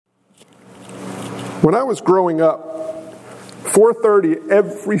When I was growing up, 4:30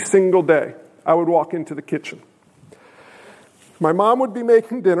 every single day, I would walk into the kitchen. My mom would be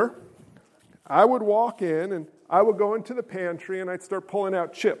making dinner. I would walk in and I would go into the pantry and I'd start pulling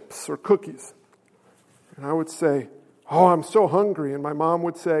out chips or cookies. And I would say, "Oh, I'm so hungry." And my mom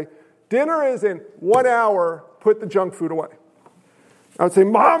would say, "Dinner is in 1 hour. Put the junk food away." I would say,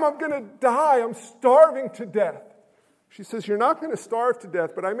 "Mom, I'm going to die. I'm starving to death." She says, "You're not going to starve to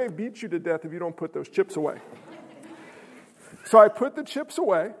death, but I may beat you to death if you don't put those chips away." So I put the chips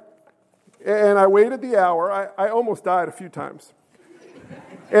away, and I waited the hour. I almost died a few times.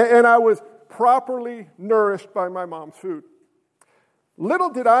 And I was properly nourished by my mom's food. Little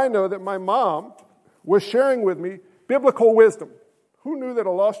did I know that my mom was sharing with me biblical wisdom. Who knew that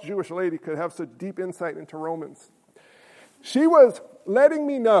a lost Jewish lady could have such deep insight into Romans? She was letting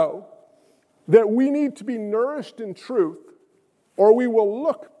me know that we need to be nourished in truth, or we will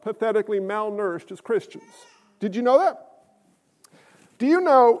look pathetically malnourished as Christians. Did you know that? Do you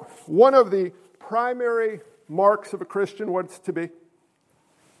know one of the primary marks of a Christian, what it's to be?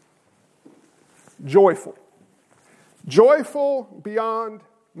 Joyful. Joyful beyond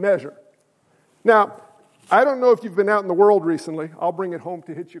measure. Now, I don't know if you've been out in the world recently. I'll bring it home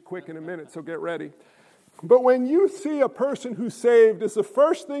to hit you quick in a minute, so get ready. But when you see a person who's saved, is the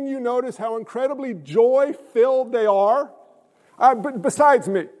first thing you notice how incredibly joy-filled they are? Besides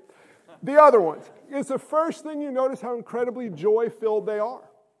me, the other ones. It's the first thing you notice how incredibly joy-filled they are.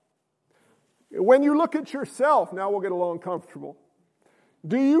 When you look at yourself, now we'll get a little uncomfortable.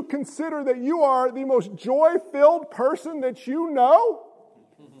 Do you consider that you are the most joy-filled person that you know?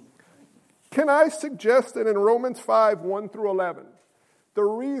 Can I suggest that in Romans 5, 1 through 11, the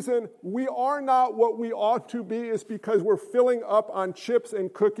reason we are not what we ought to be is because we're filling up on chips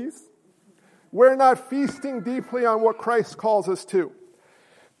and cookies? We're not feasting deeply on what Christ calls us to.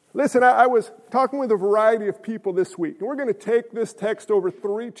 Listen, I was talking with a variety of people this week, and we're going to take this text over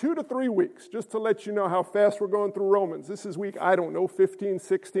 2 to 3 weeks, just to let you know how fast we're going through Romans. This is week, 15,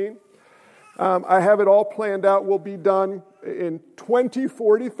 16. I have it all planned out. We'll be done in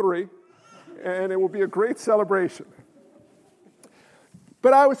 2043, and it will be a great celebration.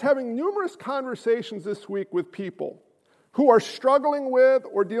 But I was having numerous conversations this week with people who are struggling with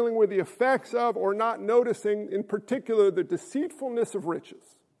or dealing with the effects of or not noticing, in particular, the deceitfulness of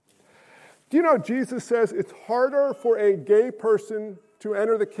riches. Do you know Jesus says it's harder for a gay person to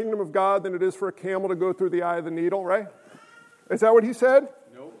enter the kingdom of God than it is for a camel to go through the eye of the needle, right? Is that what he said?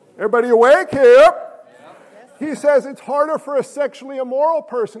 Nope. Everybody awake here? Yeah. He says it's harder for a sexually immoral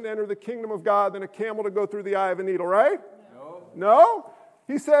person to enter the kingdom of God than a camel to go through the eye of a needle, right? No. No?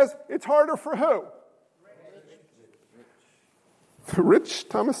 He says it's harder for who? Rich?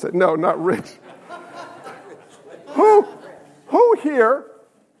 Thomas said, no, not rich. Who here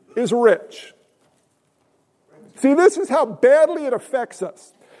is rich? See, this is how badly it affects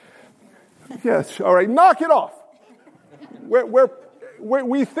us. Yes, all right, knock it off.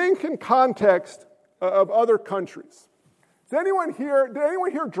 We think in context of other countries. Did anyone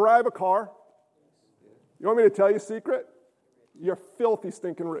here drive a car? You want me to tell you a secret? You're filthy,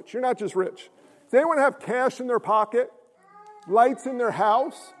 stinking rich. You're not just rich. Does anyone have cash in their pocket? Lights in their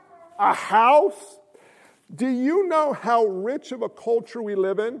house? A house? Do you know how rich of a culture we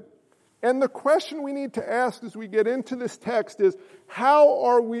live in? And the question we need to ask as we get into this text is, how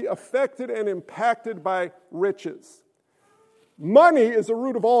are we affected and impacted by riches? Money is the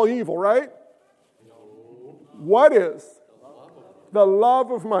root of all evil, right? No. What is? The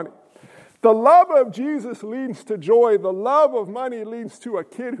love of money. The love of Jesus leads to joy. The love of money leads to a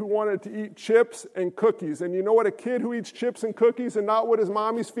kid who wanted to eat chips and cookies. And you know what a kid who eats chips and cookies and not what his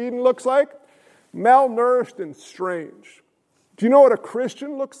mommy's feeding looks like? Malnourished and strange. Do you know what a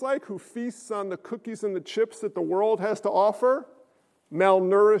Christian looks like who feasts on the cookies and the chips that the world has to offer?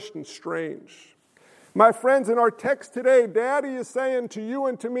 Malnourished and strange. My friends, in our text today, Daddy is saying to you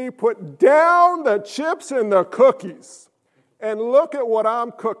and to me, put down the chips and the cookies and look at what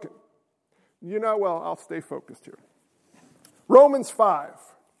I'm cooking. You know, well, I'll stay focused here. Romans 5.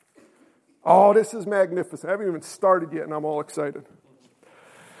 Oh, this is magnificent. I haven't even started yet, and I'm all excited.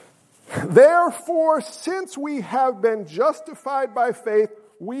 Therefore, since we have been justified by faith,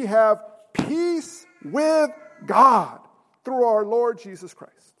 we have peace with God through our Lord Jesus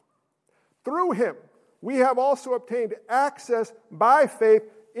Christ. Through him, we have also obtained access by faith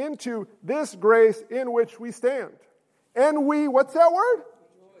into this grace in which we stand. And we, what's that word?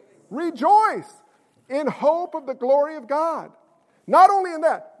 Rejoice in hope of the glory of God. Not only in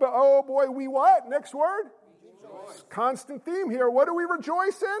that, but oh boy, we what? Next word? Rejoice. Constant theme here. What do we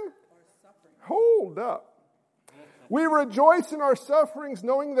rejoice in? Hold up. We rejoice in our sufferings,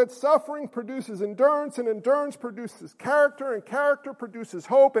 knowing that suffering produces endurance, and endurance produces character, and character produces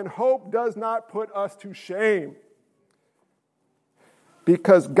hope, and hope does not put us to shame.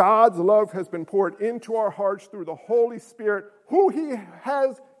 Because God's love has been poured into our hearts through the Holy Spirit, who He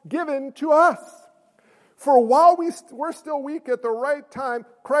has given to us. For while we're still weak, at the right time,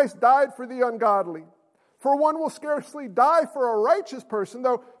 Christ died for the ungodly. For one will scarcely die for a righteous person,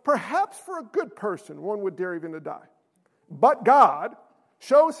 though perhaps for a good person one would dare even to die. But God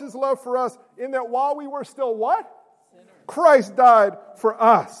shows His love for us in that while we were still what? Sinners. Christ died for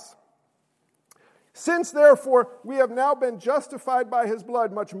us. Since, therefore, we have now been justified by His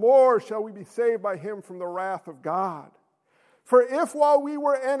blood, much more shall we be saved by Him from the wrath of God. For if while we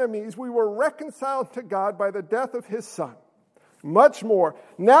were enemies, we were reconciled to God by the death of His Son, much more,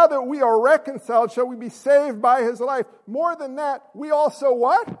 now that we are reconciled, shall we be saved by His life. More than that, we also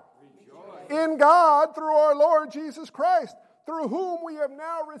what? Rejoice. In God through our Lord Jesus Christ, through whom we have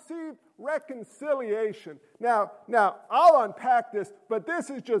now received reconciliation. Now, I'll unpack this, but this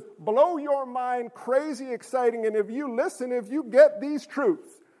is just blow your mind, crazy exciting. And if you listen, if you get these truths,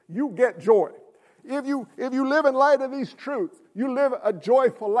 you get joy. If you live in light of these truths, you live a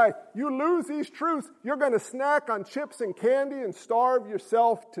joyful life. You lose these truths, you're going to snack on chips and candy and starve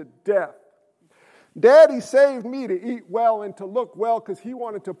yourself to death. Daddy saved me to eat well and to look well because He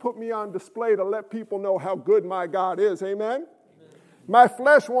wanted to put me on display to let people know how good my God is. Amen? My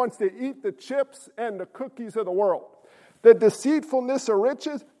flesh wants to eat the chips and the cookies of the world. The deceitfulness of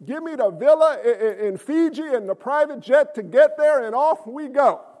riches, give me the villa in Fiji and the private jet to get there, and off we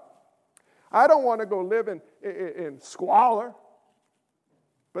go. I don't want to go live in squalor.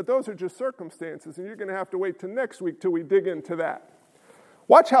 But those are just circumstances, and you're going to have to wait till next week till we dig into that.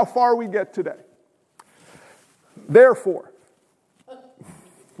 Watch how far we get today. Therefore,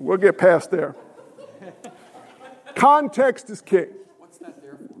 we'll get past there. Context is king. What's that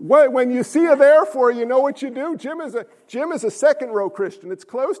there for? When you see a therefore, you know what you do. Jim is a second row Christian. It's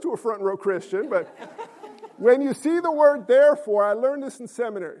close to a front row Christian, but when you see the word therefore, I learned this in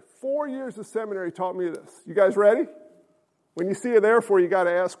seminary. 4 years of seminary taught me this. You guys ready? When you see a therefore, you got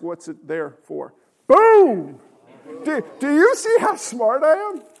to ask, what's it there for? Boom! Do you see how smart I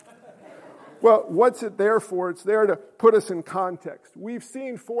am? Well, what's it there for? It's there to put us in context. We've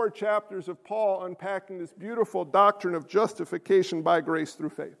seen 4 chapters of Paul unpacking this beautiful doctrine of justification by grace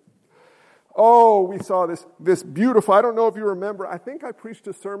through faith. Oh, we saw this beautiful, I don't know if you remember, I think I preached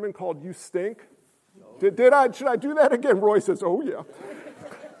a sermon called You Stink. Did I? Should I do that again? Roy says, oh yeah.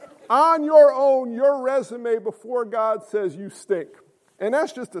 On your own, your resume before God says you stink. And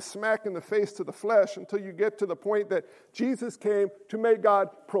that's just a smack in the face to the flesh until you get to the point that Jesus came to make God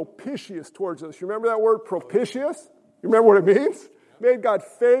propitious towards us. You remember that word, propitious? You remember what it means? Made God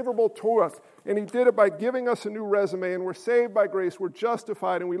favorable to us. And He did it by giving us a new resume. And we're saved by grace. We're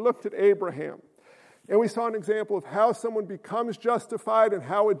justified. And we looked at Abraham. And we saw an example of how someone becomes justified and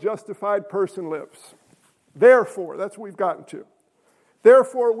how a justified person lives. Therefore, that's what we've gotten to.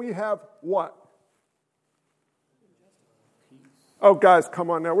 Therefore, we have what? Oh, guys, come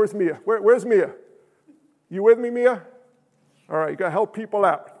on now. Where's Mia? Where's Mia? You with me, Mia? All right, you got to help people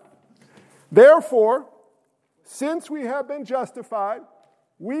out. Therefore, since we have been justified,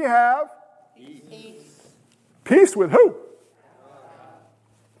 we have peace. Peace with who?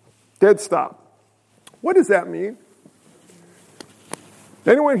 Dead stop. What does that mean?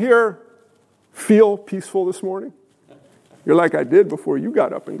 Anyone here feel peaceful this morning? You're like I did before you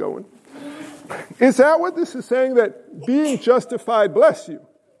got up and going. Is that what this is saying? That being justified, bless you,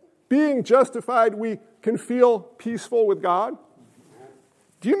 being justified, we can feel peaceful with God?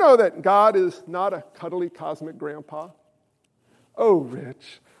 Do you know that God is not a cuddly cosmic grandpa? Oh,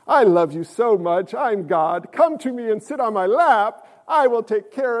 Rich, I love you so much. I'm God. Come to me and sit on my lap. I will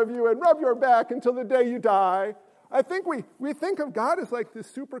take care of you and rub your back until the day you die. I think we think of God as like this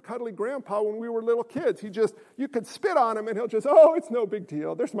super cuddly grandpa when we were little kids. You could spit on him and he'll just, oh, it's no big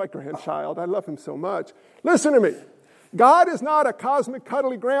deal. There's my grandchild. I love him so much. Listen to me. God is not a cosmic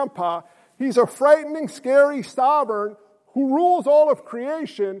cuddly grandpa. He's a frightening, scary sovereign who rules all of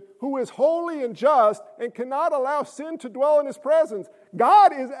creation, who is holy and just and cannot allow sin to dwell in His presence.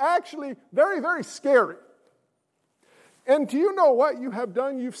 God is actually very, very scary. And do you know what you have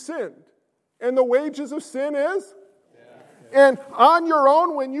done? You've sinned. And the wages of sin is? And on your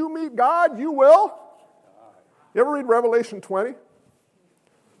own, when you meet God, you will? You ever read Revelation 20?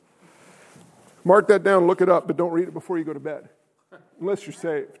 Mark that down, look it up, but don't read it before you go to bed, unless you're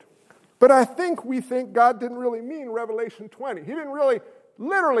saved. But we think God didn't really mean Revelation 20. He didn't really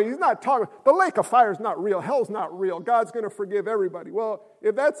literally, he's not talking, the lake of fire is not real. Hell's not real. God's going to forgive everybody. Well,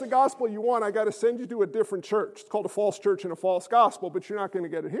 if that's the gospel you want, I got to send you to a different church. It's called a false church and a false gospel, but you're not going to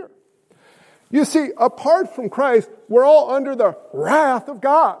get it here. You see, apart from Christ, we're all under the wrath of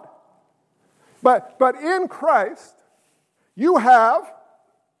God. But in Christ, you have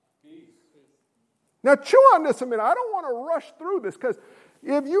peace. Now chew on this a minute. I don't want to rush through this, because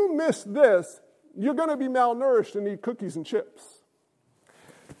if you miss this, you're going to be malnourished and eat cookies and chips.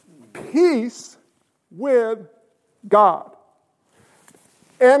 Peace with God.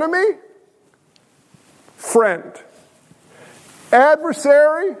 Enemy, friend.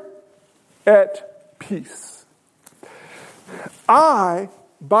 Adversary, at peace. I,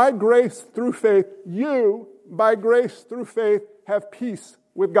 by grace through faith, you, by grace through faith, have peace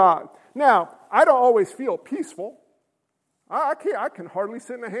with God. Now, I don't always feel peaceful. I can hardly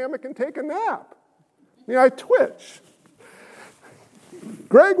sit in a hammock and take a nap. I twitch.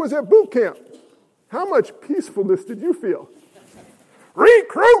 Greg was at boot camp. How much peacefulness did you feel?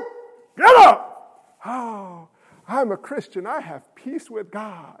 Recruit! Get up! Oh, I'm a Christian. I have peace with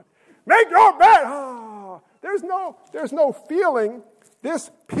God. Make your bed! Oh, there's no feeling. This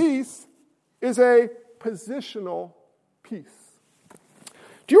peace is a positional peace.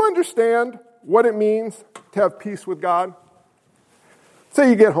 Do you understand what it means to have peace with God?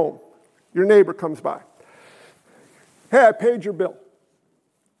 Say you get home. Your neighbor comes by. Hey, I paid your bill.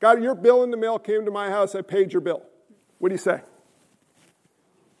 Got your bill in the mail, came to my house, I paid your bill. What do you say?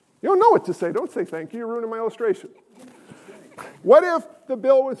 You don't know what to say. Don't say thank you. You're ruining my illustration. What if the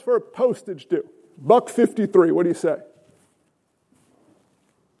bill was for postage due? $1.53. What do you say?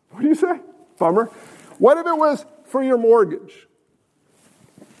 What do you say? Bummer. What if it was for your mortgage?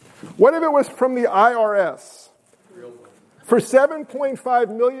 What if it was from the IRS? For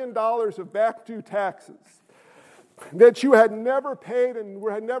 $7.5 million of back due taxes that you had never paid and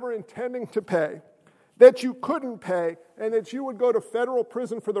were never intending to pay, that you couldn't pay, and that you would go to federal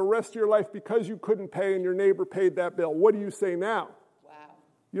prison for the rest of your life because you couldn't pay and your neighbor paid that bill. What do you say now? Wow.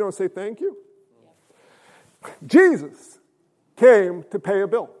 You don't say thank you? Yeah. Jesus came to pay a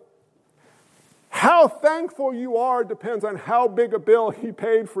bill. How thankful you are depends on how big a bill he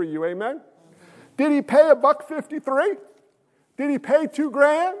paid for you. Amen? Mm-hmm. Did he pay $1.53? Did he pay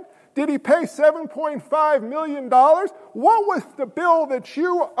 $2,000? Did he pay $7.5 million? What was the bill that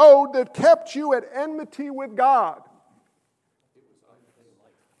you owed that kept you at enmity with God? It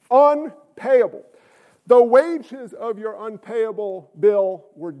was unpayable. The wages of your unpayable bill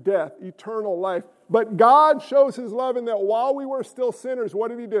were death, eternal life. But God shows his love in that while we were still sinners, what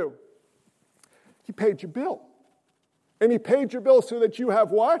did he do? He paid your bill. And he paid your bill so that you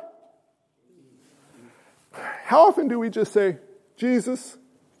have what? How often do we just say, Jesus,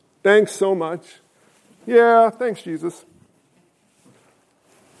 thanks so much. Yeah, thanks, Jesus.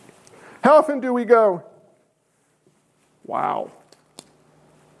 How often do we go, wow,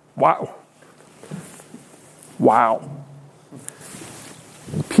 wow, wow.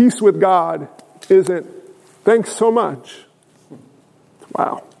 Peace with God isn't, thanks so much.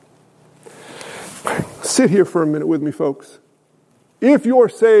 Wow. Sit here for a minute with me, folks. If you're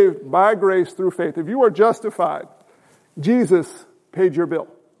saved by grace through faith, if you are justified, Jesus paid your bill.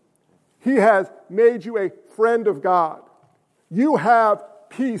 He has made you a friend of God. You have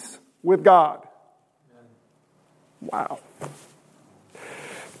peace with God. Wow.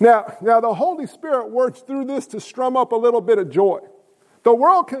 Now the Holy Spirit works through this to strum up a little bit of joy. The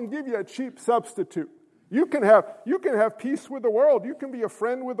world can give you a cheap substitute. You can have peace with the world. You can be a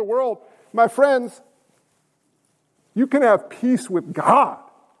friend with the world. My friends, you can have peace with God.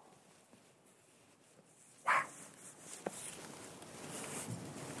 Wow.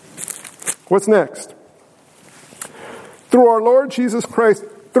 What's next? Through our Lord Jesus Christ,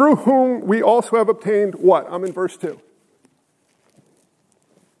 through whom we also have obtained what? I'm in verse 2.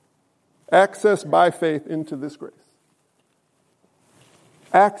 Access by faith into this grace.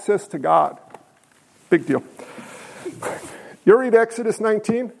 Access to God. Big deal. You read Exodus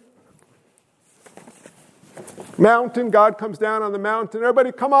 19? Mountain, God comes down on the mountain.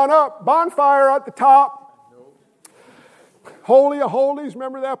 Everybody come on up. Bonfire at the top. Nope. Holy of Holies,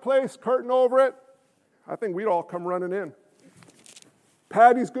 remember that place? Curtain over it. I think we'd all come running in.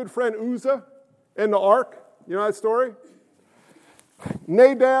 Patty's good friend Uzzah and the ark. You know that story?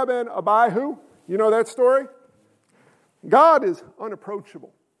 Nadab and Abihu. You know that story? God is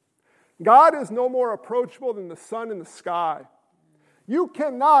unapproachable. God is no more approachable than the sun in the sky. You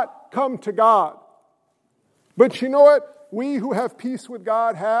cannot come to God. But you know what? We who have peace with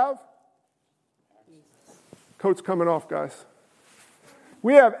God have? Coat's coming off, guys.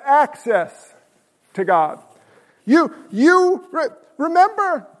 We have access to God.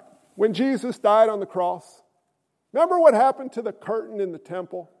 Remember when Jesus died on the cross? Remember what happened to the curtain in the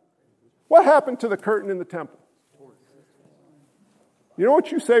temple? What happened to the curtain in the temple? You know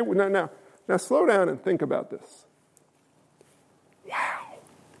what you say? Now slow down and think about this. Wow.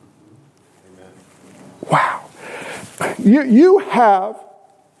 Amen. Wow. You have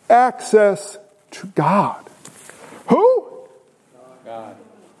access to God. Who? God.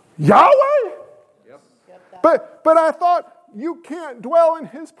 Yahweh? Yep. But I thought you can't dwell in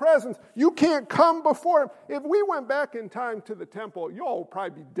his presence. You can't come before him. If we went back in time to the temple, y'all would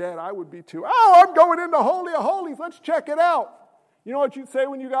probably be dead. I would be too. Oh, I'm going into Holy of Holies. Let's check it out. You know what you'd say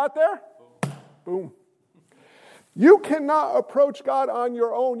when you got there? Boom. You cannot approach God on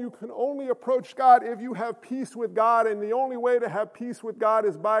your own. You can only approach God if you have peace with God, and the only way to have peace with God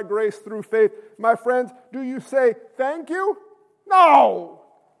is by grace through faith. My friends, do you say, thank you? No.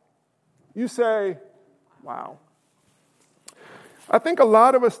 You say, wow. I think a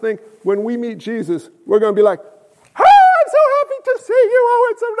lot of us think when we meet Jesus, we're going to be like, oh, I'm so happy to see you. Oh,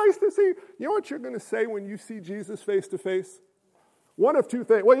 it's so nice to see you. You know what you're going to say when you see Jesus face to face? One of two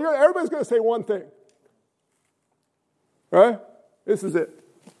things. Well, everybody's going to say one thing. Right? This is it.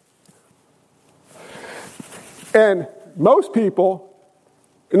 And most people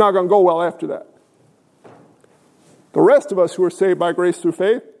are not going to go well after that. The rest of us who are saved by grace through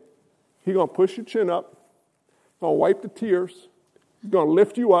faith, he's going to push your chin up. He's going to wipe the tears. He's going to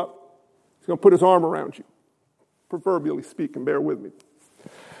lift you up. He's going to put his arm around you. Proverbially speaking, bear with me.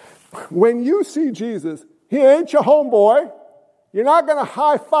 When you see Jesus, he ain't your homeboy. You're not going to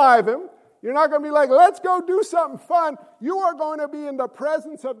high-five him. You're not going to be like, let's go do something fun. You are going to be in the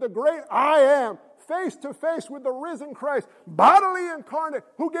presence of the great I Am, face to face with the risen Christ, bodily incarnate,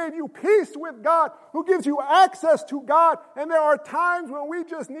 who gave you peace with God, who gives you access to God. And there are times when we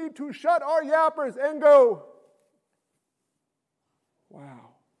just need to shut our yappers and go, wow.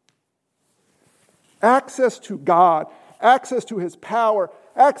 Access to God, access to his power,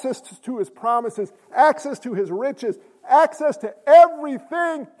 access to his promises, access to his riches, access to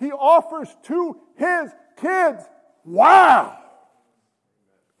everything he offers to his kids. Wow.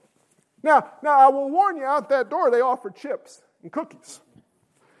 Now I will warn you, out that door they offer chips and cookies.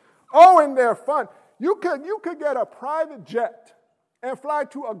 Oh, and they're fun. You could get a private jet and fly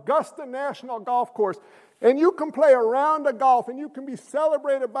to Augusta National Golf Course, and you can play a round of golf, and you can be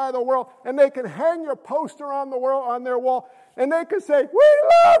celebrated by the world, and they can hang your poster on their wall, and they can say, "We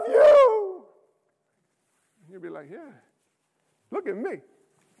love you." You'll be like, yeah, look at me.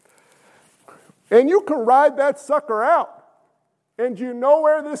 And you can ride that sucker out. And you know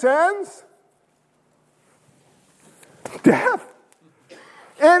where this ends? Death.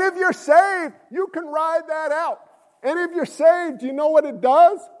 And if you're saved, you can ride that out. And if you're saved, you know what it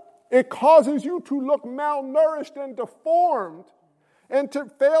does? It causes you to look malnourished and deformed and to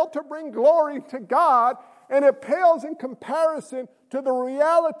fail to bring glory to God. And it pales in comparison to the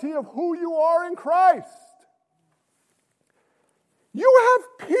reality of who you are in Christ. You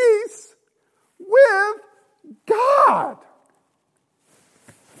have peace with God.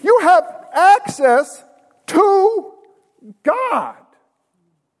 You have access to God.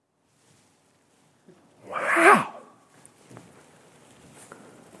 Wow.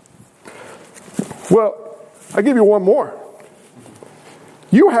 Well, I'll give you one more.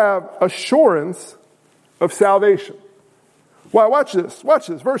 You have assurance of salvation. Well, watch this. Watch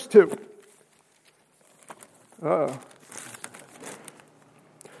this. Verse 2.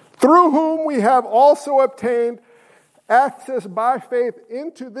 Through whom we have also obtained access by faith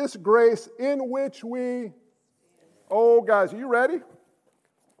into this grace in which we... Oh, guys, are you ready?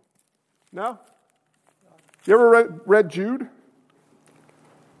 No? You ever read Jude?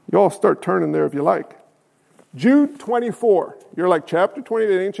 You all start turning there if you like. Jude 24. You're like, chapter 20,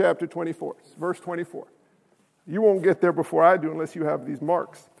 it ain't chapter 24. It's verse 24. You won't get there before I do unless you have these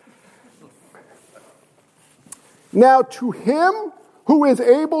marks. Now to him who is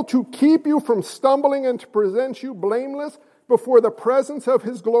able to keep you from stumbling and to present you blameless before the presence of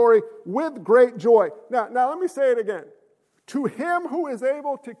his glory with great joy. Now let me say it again. To him who is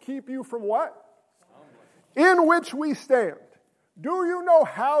able to keep you from what? In which we stand. Do you know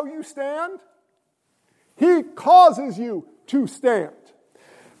how you stand? He causes you to stand.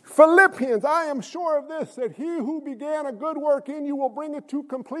 Philippians, I am sure of this, that he who began a good work in you will bring it to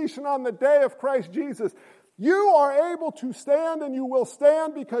completion on the day of Christ Jesus. You are able to stand, and you will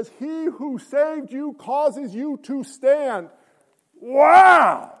stand because he who saved you causes you to stand.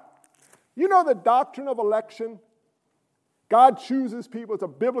 Wow! You know the doctrine of election? God chooses people. It's a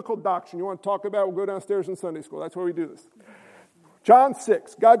biblical doctrine. You want to talk about it? We'll go downstairs in Sunday school. That's where we do this. John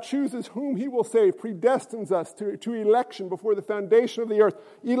 6, God chooses whom he will save, predestines us to election before the foundation of the earth.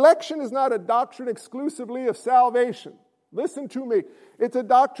 Election is not a doctrine exclusively of salvation. Listen to me. It's a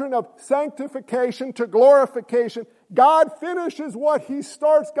doctrine of sanctification to glorification. God finishes what he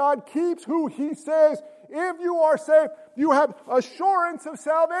starts. God keeps who he saves. If you are saved, you have assurance of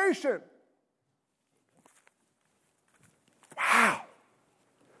salvation. Wow.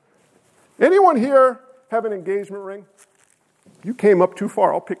 Anyone here have an engagement ring? You came up too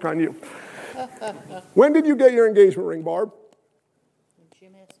far. I'll pick on you. When did you get your engagement ring, Barb? When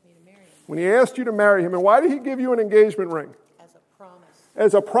Jim asked me to marry him. When he asked you to marry him. And why did he give you an engagement ring? As a promise.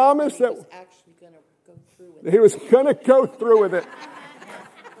 As a promise that he was actually going to go through with it. He was going to go through with it.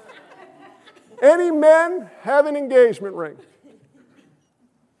 Any men have an engagement ring?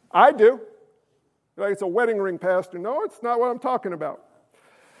 I do. Like it's a wedding ring, Pastor. No, it's not what I'm talking about.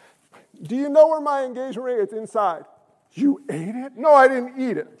 Do you know where my engagement ring is? It's inside. You ate it? No, I didn't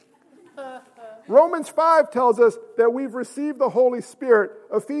eat it. Romans 5 tells us that we've received the Holy Spirit.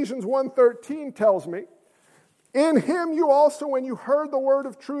 Ephesians 1:13 tells me, in him you also, when you heard the word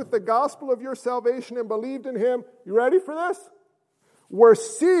of truth, the gospel of your salvation, and believed in him, you ready for this? Were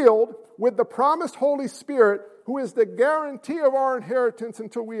sealed with the promised Holy Spirit, who is the guarantee of our inheritance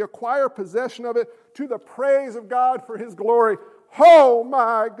until we acquire possession of it, to the praise of God for his glory. Oh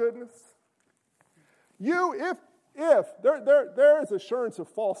my goodness. There is assurance of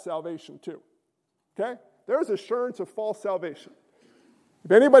false salvation too. Okay? There's assurance of false salvation.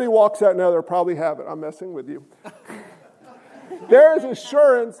 If anybody walks out now, they'll probably have it. I'm messing with you. There is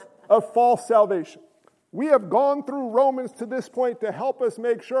assurance of false salvation. We have gone through Romans to this point to help us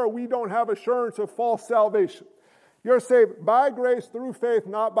make sure we don't have assurance of false salvation. You're saved by grace through faith,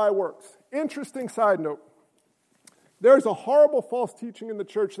 not by works. Interesting side note. There's a horrible false teaching in the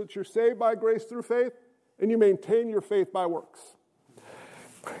church that you're saved by grace through faith and you maintain your faith by works.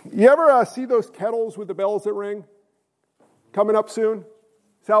 You ever see those kettles with the bells that ring? Coming up soon?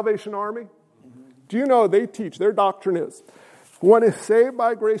 Salvation Army? Do you know they teach, their doctrine is, one is saved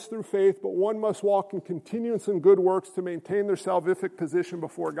by grace through faith, but one must walk in continuance in good works to maintain their salvific position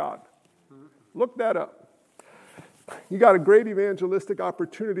before God. Look that up. You got a great evangelistic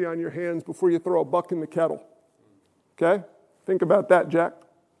opportunity on your hands before you throw a buck in the kettle. Okay? Think about that, Jack.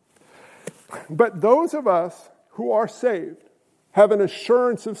 But those of us who are saved have an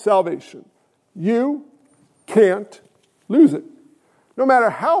assurance of salvation. You can't lose it. No matter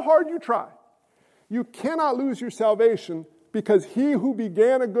how hard you try, you cannot lose your salvation because he who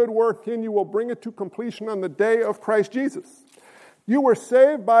began a good work in you will bring it to completion on the day of Christ Jesus. You were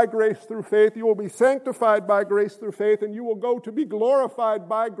saved by grace through faith. You will be sanctified by grace through faith, and you will go to be glorified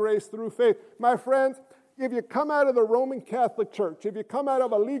by grace through faith. My friends, if you come out of the Roman Catholic Church, if you come out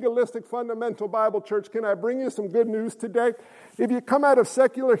of a legalistic fundamental Bible church, can I bring you some good news today? If you come out of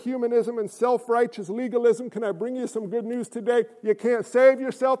secular humanism and self-righteous legalism, can I bring you some good news today? You can't save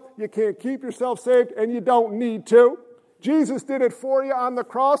yourself, you can't keep yourself saved, and you don't need to. Jesus did it for you on the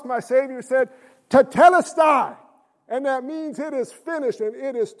cross. My Savior said, "Tetelestai." And that means it is finished, and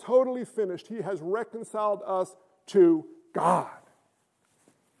it is totally finished. He has reconciled us to God.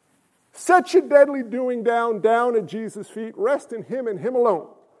 Set your deadly doing down at Jesus' feet. Rest in him and him alone.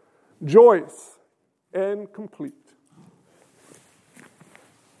 Joyous and complete.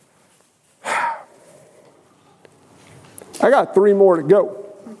 I got 3 more to go.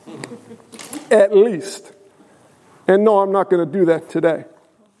 At least. And no, I'm not going to do that today.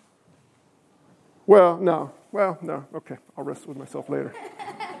 Well, no. Okay. I'll wrestle with myself later.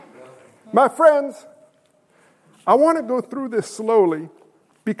 My friends, I want to go through this slowly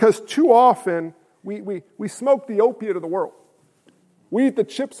because too often we smoke the opiate of the world. We eat the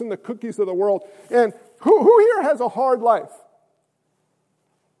chips and the cookies of the world. And who here has a hard life?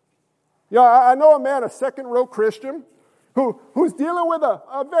 Yeah, I know a man, a second-row Christian, who's dealing with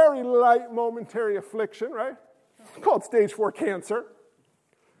a very light momentary affliction, right? It's called stage 4 cancer.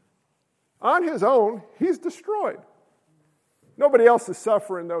 On his own, he's destroyed. Nobody else is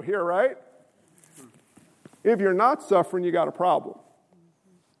suffering, though, here, right? If you're not suffering, you got a problem.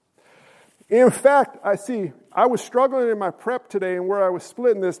 In fact, I was struggling in my prep today and where I was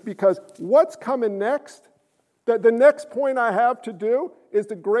splitting this because what's coming next, the next point I have to do is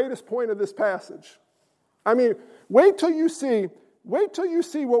the greatest point of this passage. I mean, wait till you see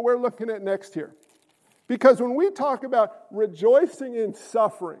what we're looking at next here. Because when we talk about rejoicing in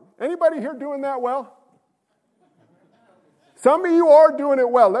suffering, anybody here doing that well? Some of you are doing it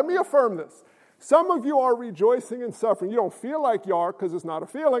well. Let me affirm this. Some of you are rejoicing in suffering. You don't feel like you are because it's not a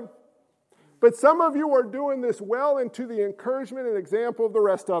feeling. But some of you are doing this well and to the encouragement and example of the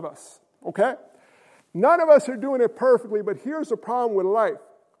rest of us. Okay? None of us are doing it perfectly, but here's the problem with life.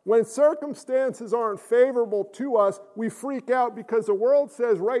 When circumstances aren't favorable to us, we freak out because the world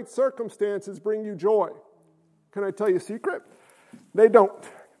says right circumstances bring you joy. Can I tell you a secret? They don't.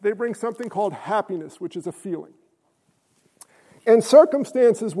 They bring something called happiness, which is a feeling. And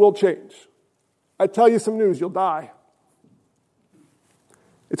circumstances will change. I tell you some news, you'll die.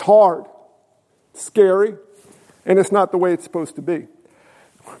 It's hard, scary, and it's not the way it's supposed to be.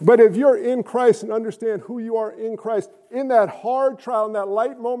 But if you're in Christ and understand who you are in Christ, in that hard trial, in that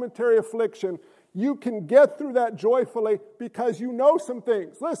light momentary affliction, you can get through that joyfully because you know some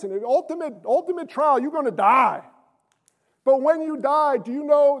things. Listen, in ultimate trial, you're going to die. But when you die, do you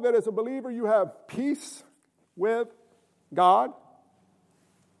know that as a believer you have peace with God?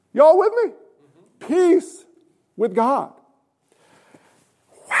 Y'all with me? Peace with God.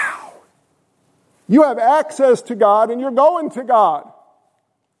 Wow. You have access to God and you're going to God.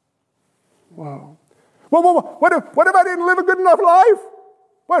 Wow. Well, what if I didn't live a good enough life?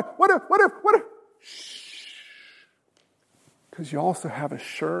 What if? Shh. Because you also have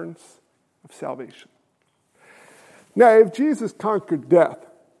assurance of salvation. Now, if Jesus conquered death,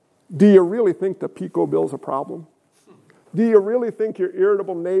 do you really think the PICO bill's a problem? Do you really think your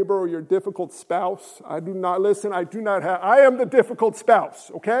irritable neighbor or your difficult spouse? I am the difficult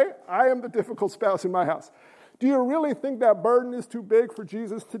spouse, okay? I am the difficult spouse in my house. Do you really think that burden is too big for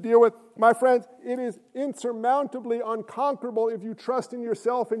Jesus to deal with? My friends, it is insurmountably unconquerable if you trust in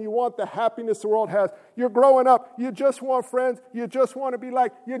yourself and you want the happiness the world has. You're growing up. You just want friends. You just want to be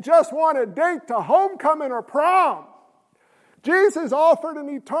like. You just want a date to homecoming or prom. Jesus offered an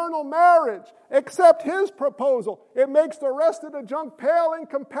eternal marriage. Accept his proposal. It makes the rest of the junk pale in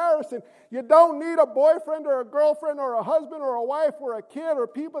comparison. You don't need a boyfriend or a girlfriend or a husband or a wife or a kid or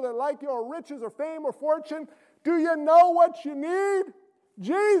people that like you or riches or fame or fortune. Do you know what you need?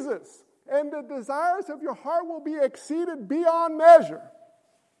 Jesus. And the desires of your heart will be exceeded beyond measure.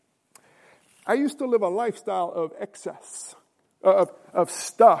 I used to live a lifestyle of excess, of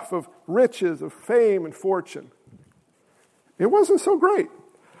stuff, of riches, of fame and fortune. It wasn't so great.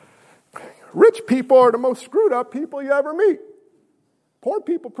 Rich people are the most screwed up people you ever meet. Poor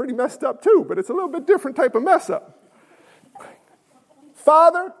people pretty messed up too, but it's a little bit different type of mess up.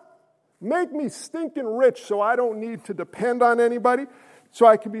 Father, make me stinking rich so I don't need to depend on anybody, so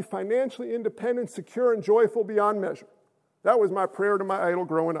I can be financially independent, secure, and joyful beyond measure. That was my prayer to my idol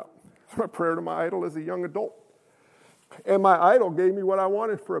growing up. It's my prayer to my idol as a young adult. And my idol gave me what I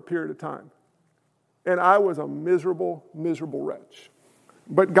wanted for a period of time. And I was a miserable, miserable wretch.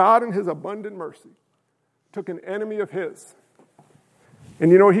 But God in his abundant mercy took an enemy of his. And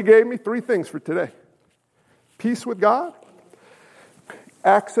you know what he gave me? 3 things for today. Peace with God,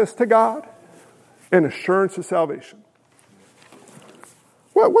 access to God, and assurance of salvation.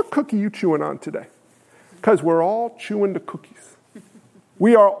 What cookie you chewing on today? Because we're all chewing the cookies.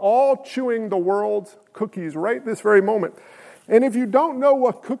 We are all chewing the world's cookies right this very moment. And if you don't know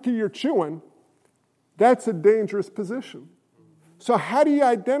what cookie you're chewing, that's a dangerous position. So how do you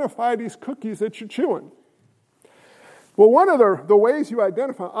identify these cookies that you're chewing? Well, one of the ways you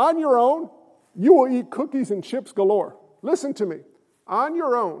identify, on your own, you will eat cookies and chips galore. Listen to me. On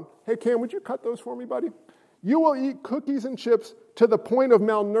your own, hey, Cam, would you cut those for me, buddy? You will eat cookies and chips to the point of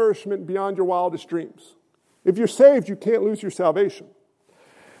malnourishment beyond your wildest dreams. If you're saved, you can't lose your salvation.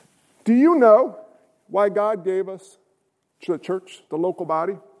 Do you know why God gave us the church, the local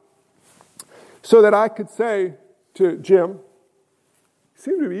body? So that I could say to Jim, you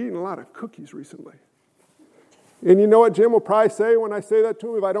seem to be eating a lot of cookies recently. And you know what Jim will probably say when I say that to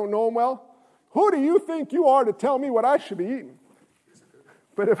him if I don't know him well? Who do you think you are to tell me what I should be eating?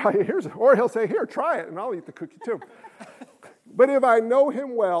 But or he'll say, here, try it, and I'll eat the cookie too. But if I know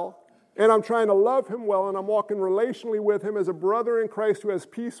him well, and I'm trying to love him well, and I'm walking relationally with him as a brother in Christ who has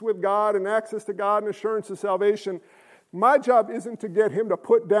peace with God and access to God and assurance of salvation, my job isn't to get him to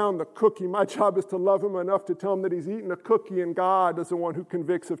put down the cookie. My job is to love him enough to tell him that he's eating a cookie and God is the one who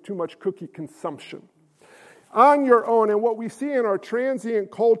convicts of too much cookie consumption. On your own, and what we see in our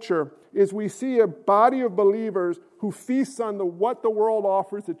transient culture is we see a body of believers who feasts on what the world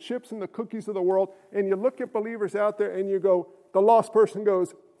offers, the chips and the cookies of the world, and you look at believers out there and you go, the lost person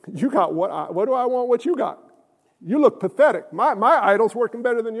goes, you got what do I want what you got? You look pathetic. My idol's working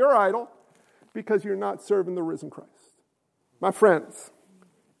better than your idol because you're not serving the risen Christ. My friends,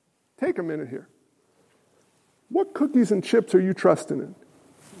 take a minute here. What cookies and chips are you trusting in?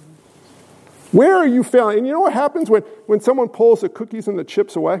 Where are you failing? And you know what happens when someone pulls the cookies and the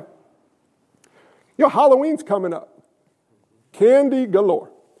chips away? You know, Halloween's coming up. Candy galore.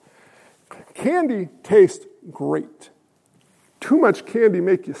 Candy tastes great. too much candy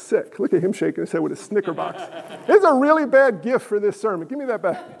make you sick. Look at him shaking his head with a Snicker box. It's a really bad gift for this sermon. Give me that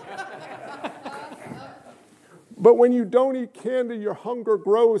back. But when you don't eat candy, your hunger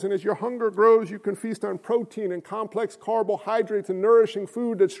grows. And as your hunger grows, you can feast on protein and complex carbohydrates and nourishing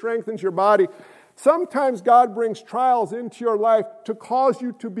food that strengthens your body. Sometimes God brings trials into your life to cause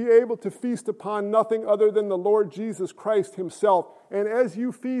you to be able to feast upon nothing other than the Lord Jesus Christ himself. And as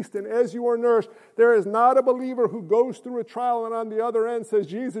you feast and as you are nourished, there is not a believer who goes through a trial and on the other end says,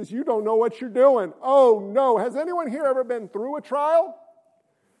 Jesus, you don't know what you're doing. Oh, no. Has anyone here ever been through a trial?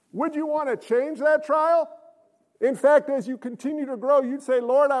 Would you want to change that trial? In fact, as you continue to grow, you'd say,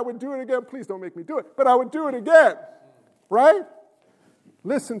 Lord, I would do it again. Please don't make me do it, but I would do it again. Right?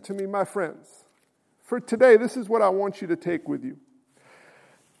 Listen to me, my friends. For today, this is what I want you to take with you.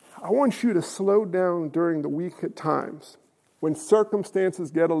 I want you to slow down during the week at times when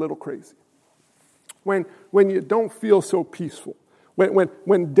circumstances get a little crazy, when you don't feel so peaceful,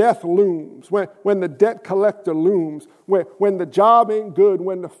 when death looms, when the debt collector looms, when the job ain't good,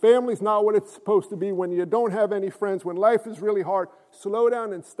 when the family's not what it's supposed to be, when you don't have any friends, when life is really hard. Slow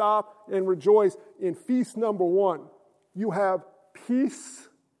down and stop and rejoice in feast number 1. You have peace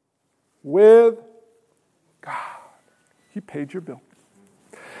with God. He paid your bill.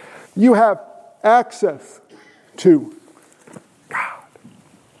 You have access to God.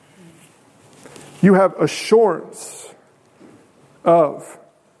 You have assurance of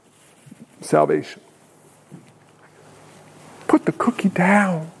salvation. Put the cookie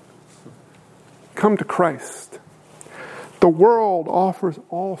down. Come to Christ. The world offers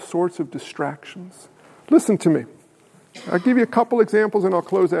all sorts of distractions. Listen to me. I'll give you a couple examples and I'll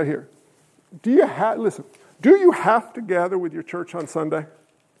close out here. Do you have to gather with your church on Sunday?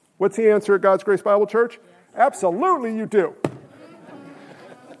 What's the answer at God's Grace Bible Church? Yes. Absolutely you do.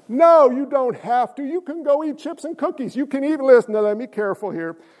 No, you don't have to. You can go eat chips and cookies. You can even, listen, now let me be careful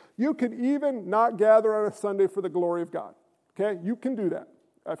here. You can even not gather on a Sunday for the glory of God. Okay? You can do that.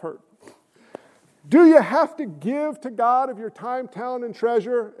 I've heard. Do you have to give to God of your time, talent, and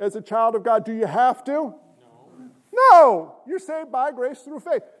treasure as a child of God? Do you have to? No. You're saved by grace through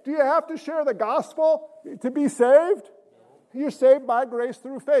faith. Do you have to share the gospel to be saved? No. You're saved by grace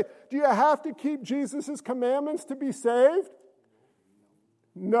through faith. Do you have to keep Jesus' commandments to be saved?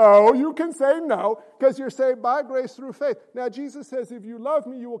 No, you can say no, because you're saved by grace through faith. Now, Jesus says, if you love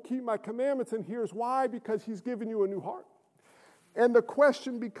me, you will keep my commandments, and here's why, because he's given you a new heart. And the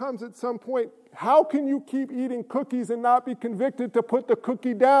question becomes at some point, how can you keep eating cookies and not be convicted to put the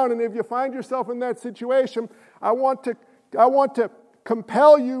cookie down? And if you find yourself in that situation, I want to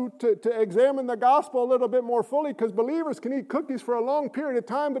compel you to examine the gospel a little bit more fully, because believers can eat cookies for a long period of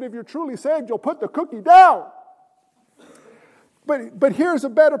time, but if you're truly saved, you'll put the cookie down. But here's a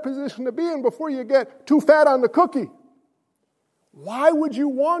better position to be in before you get too fat on the cookie. Why would you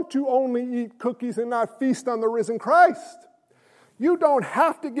want to only eat cookies and not feast on the risen Christ? You don't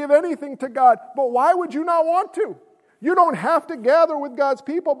have to give anything to God, but why would you not want to? You don't have to gather with God's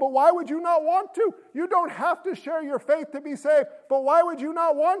people, but why would you not want to? You don't have to share your faith to be saved, but why would you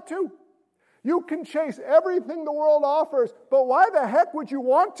not want to? You can chase everything the world offers, but why the heck would you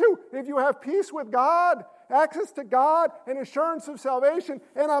want to if you have peace with God, access to God, and assurance of salvation,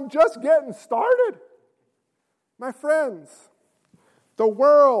 and I'm just getting started? My friends, the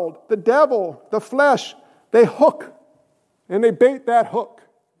world, the devil, the flesh, they hook, and they bait that hook.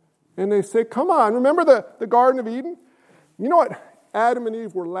 And they say, come on, remember the Garden of Eden? You know what Adam and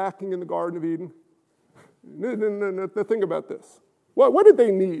Eve were lacking in the Garden of Eden? Think about this. What did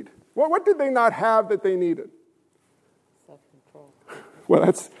they need? What did they not have that they needed? Self-control. Well,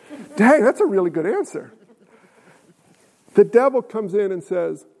 that's a really good answer. The devil comes in and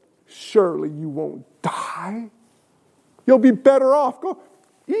says, surely you won't die. You'll be better off. Go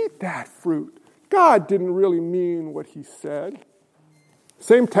eat that fruit. God didn't really mean what he said.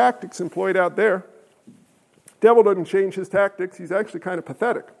 Same tactics employed out there. Devil doesn't change his tactics. He's actually kind of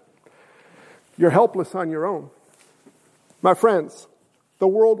pathetic. You're helpless on your own. My friends, the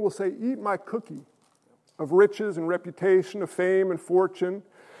world will say, eat my cookie of riches and reputation, of fame and fortune,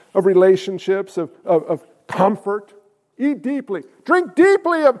 of relationships, of comfort. Eat deeply. Drink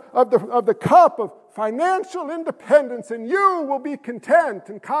deeply of the cup of financial independence, and you will be content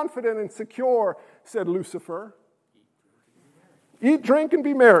and confident and secure, said Lucifer. Eat, drink, and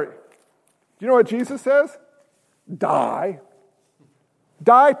be merry. Do you know what Jesus says? Die.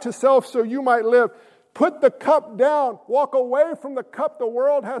 Die to self so you might live. Put the cup down. Walk away from the cup the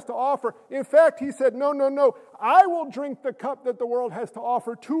world has to offer. In fact, he said, no. I will drink the cup that the world has to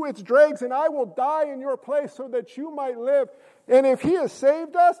offer to its dregs, and I will die in your place so that you might live. And if he has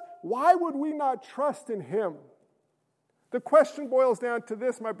saved us, why would we not trust in him? The question boils down to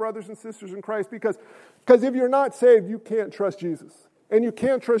this, my brothers and sisters in Christ, because if you're not saved, you can't trust Jesus. And you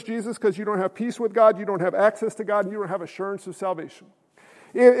can't trust Jesus because you don't have peace with God, you don't have access to God, and you don't have assurance of salvation.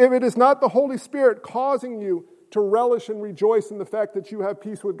 If it is not the Holy Spirit causing you to relish and rejoice in the fact that you have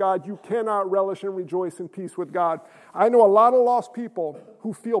peace with God, you cannot relish and rejoice in peace with God. I know a lot of lost people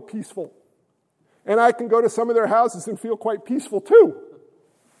who feel peaceful. And I can go to some of their houses and feel quite peaceful too.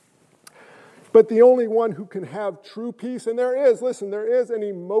 But the only one who can have true peace, and there is an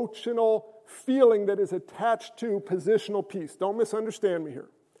emotional feeling that is attached to positional peace. Don't misunderstand me here.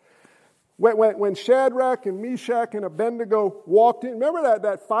 When Shadrach and Meshach and Abednego walked in, remember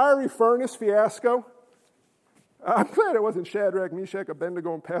that fiery furnace fiasco? I'm glad it wasn't Shadrach, Meshach,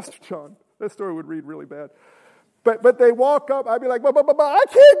 Abednego, and Pastor John. That story would read really bad. But they walk up, I'd be like, but I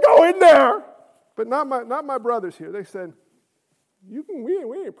can't go in there. But not my brothers here. They said, we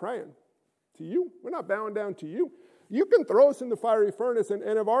ain't praying to you. We're not bowing down to you. You can throw us in the fiery furnace, and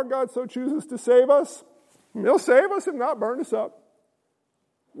if our God so chooses to save us, he'll save us, if not, burn us up.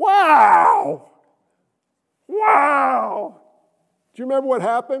 Wow! Wow! Do you remember what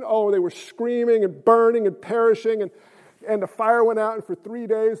happened? Oh, they were screaming and burning and perishing, and the fire went out, and for 3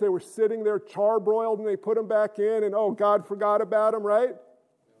 days they were sitting there charbroiled, and they put them back in, and oh, God forgot about them, right?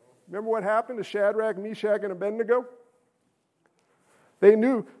 Remember what happened to Shadrach, Meshach, and Abednego? They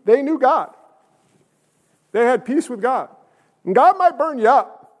knew God. They had peace with God. And God might burn you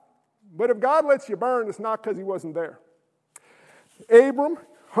up, but if God lets you burn, it's not because he wasn't there. Abram,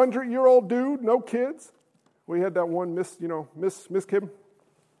 100-year-old dude, no kids. We had that one Miss Kim.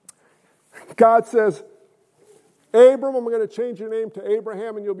 God says, Abram, I'm going to change your name to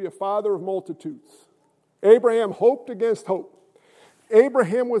Abraham, and you'll be a father of multitudes. Abraham hoped against hope.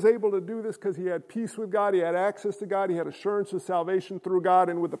 Abraham was able to do this because he had peace with God, he had access to God, he had assurance of salvation through God,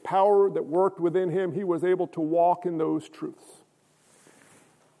 and with the power that worked within him, he was able to walk in those truths.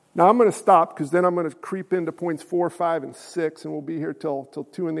 Now I'm going to stop because then I'm going to creep into points 4, 5, and 6, and we'll be here till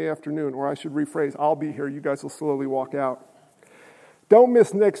 2 in the afternoon, or I should rephrase, I'll be here, you guys will slowly walk out. Don't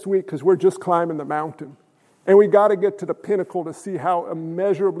miss next week because we're just climbing the mountain. And we got to get to the pinnacle to see how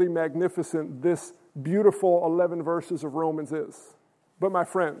immeasurably magnificent this beautiful 11 verses of Romans is. But my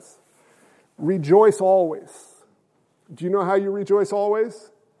friends, rejoice always. Do you know how you rejoice always?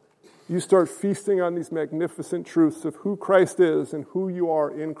 You start feasting on these magnificent truths of who Christ is and who you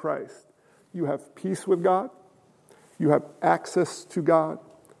are in Christ. You have peace with God, you have access to God,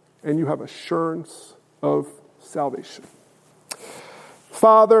 and you have assurance of salvation.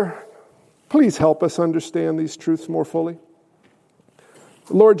 Father, please help us understand these truths more fully.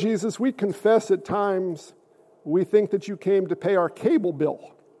 Lord Jesus, we confess at times we think that you came to pay our cable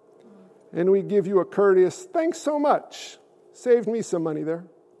bill. And we give you a courteous, thanks so much. Saved me some money there.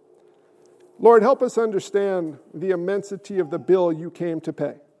 Lord, help us understand the immensity of the bill you came to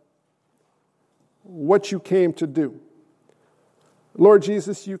pay. What you came to do. Lord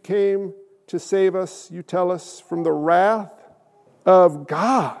Jesus, you came to save us, you tell us, from the wrath of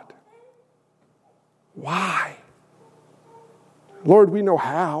God. Why? Lord, we know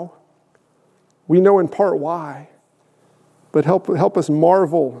how. We know in part why, but help us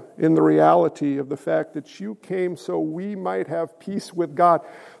marvel in the reality of the fact that you came so we might have peace with God.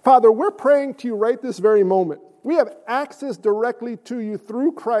 Father, we're praying to you right this very moment. We have access directly to you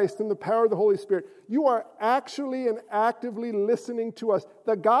through Christ and the power of the Holy Spirit. You are actually and actively listening to us.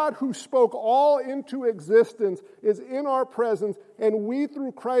 The God who spoke all into existence is in our presence, and we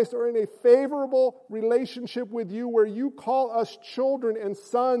through Christ are in a favorable relationship with you where you call us children and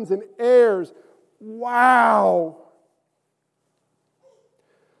sons and heirs. Wow.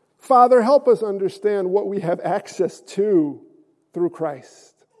 Father, help us understand what we have access to through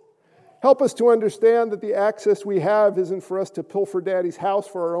Christ. Help us to understand that the access we have isn't for us to pilfer Daddy's house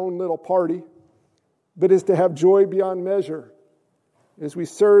for our own little party, but is to have joy beyond measure as we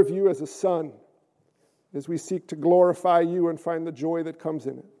serve you as a son, as we seek to glorify you and find the joy that comes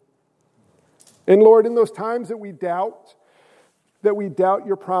in it. And Lord, in those times that we doubt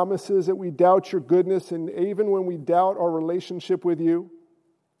your promises, that we doubt your goodness, and even when we doubt our relationship with you,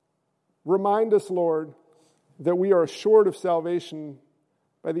 remind us, Lord, that we are assured of salvation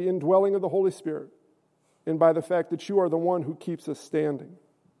by the indwelling of the Holy Spirit and by the fact that you are the one who keeps us standing.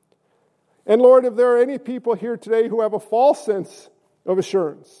 And Lord, if there are any people here today who have a false sense of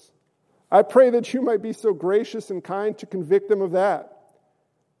assurance, I pray that you might be so gracious and kind to convict them of that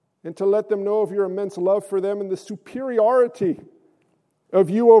and to let them know of your immense love for them and the superiority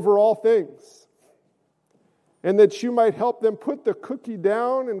of you over all things. And that you might help them put the cookie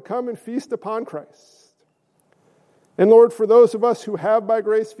down and come and feast upon Christ. And Lord, for those of us who have by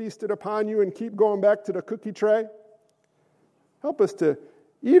grace feasted upon you and keep going back to the cookie tray, Help us to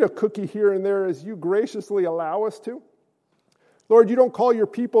eat a cookie here and there as you graciously allow us to. Lord, you don't call your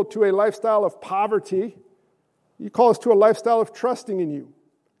people to a lifestyle of poverty. You call us to a lifestyle of trusting in you.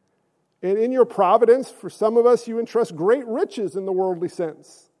 And in your providence, for some of us, you entrust great riches in the worldly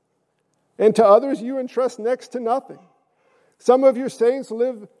sense. And to others, you entrust next to nothing. Some of your saints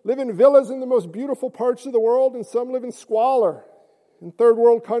live in villas in the most beautiful parts of the world, and some live in squalor in third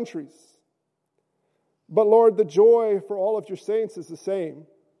world countries. But Lord, the joy for all of your saints is the same.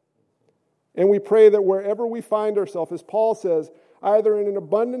 And we pray that wherever we find ourselves, as Paul says, either in an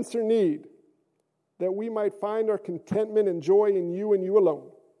abundance or need, that we might find our contentment and joy in you and you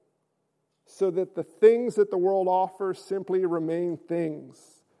alone, so that the things that the world offers simply remain things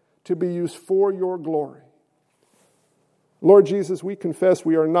to be used for your glory. Lord Jesus, we confess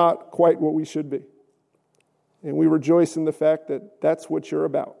we are not quite what we should be. And we rejoice in the fact that that's what you're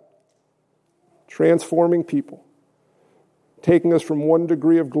about. Transforming people. Taking us from one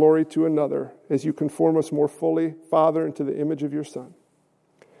degree of glory to another as you conform us more fully, Father, into the image of your Son.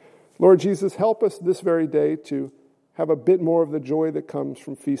 Lord Jesus, help us this very day to have a bit more of the joy that comes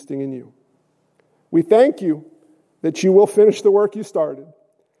from feasting in you. We thank you that you will finish the work you started.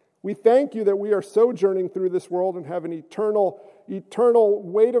 We thank you that we are sojourning through this world and have an eternal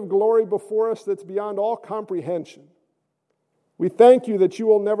weight of glory before us that's beyond all comprehension. We thank you that you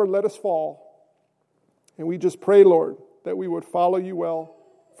will never let us fall. And we just pray, Lord, that we would follow you well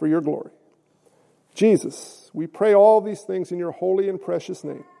for your glory. Jesus, we pray all these things in your holy and precious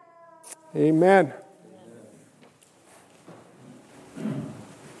name. Amen.